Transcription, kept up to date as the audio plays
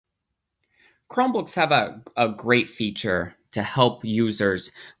Chromebooks have a great feature to help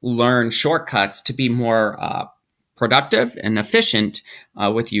users learn shortcuts to be more productive and efficient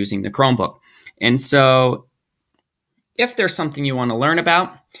with using the Chromebook. And so if there's something you want to learn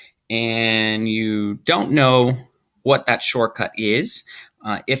about and you don't know what that shortcut is,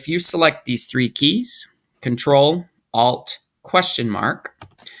 if you select these three keys, Control, Alt, question mark,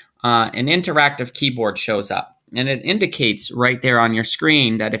 an interactive keyboard shows up. And it indicates right there on your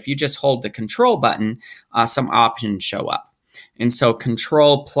screen that if you just hold the Control button, some options show up. And so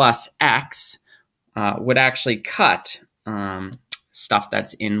Control plus X would actually cut stuff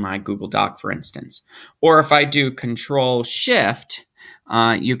that's in my Google Doc, for instance. Or if I do Control Shift,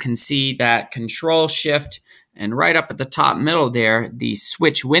 you can see that Control Shift and right up at the top middle there, the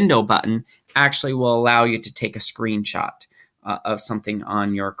switch window button actually will allow you to take a screenshot of something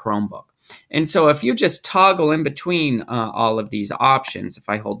on your Chromebook. And so if you just toggle in between all of these options, if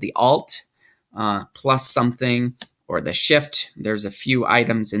I hold the Alt plus something or the Shift, there's a few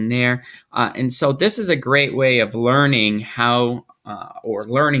items in there. And so this is a great way of learning how or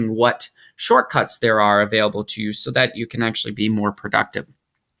learning what shortcuts there are available to you so that you can actually be more productive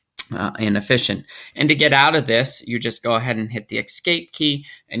and efficient. And to get out of this, you just go ahead and hit the Escape key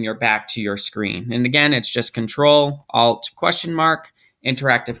and you're back to your screen. And again, it's just Control, Alt, question mark,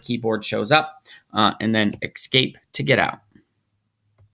 interactive keyboard shows up, and then Escape to get out.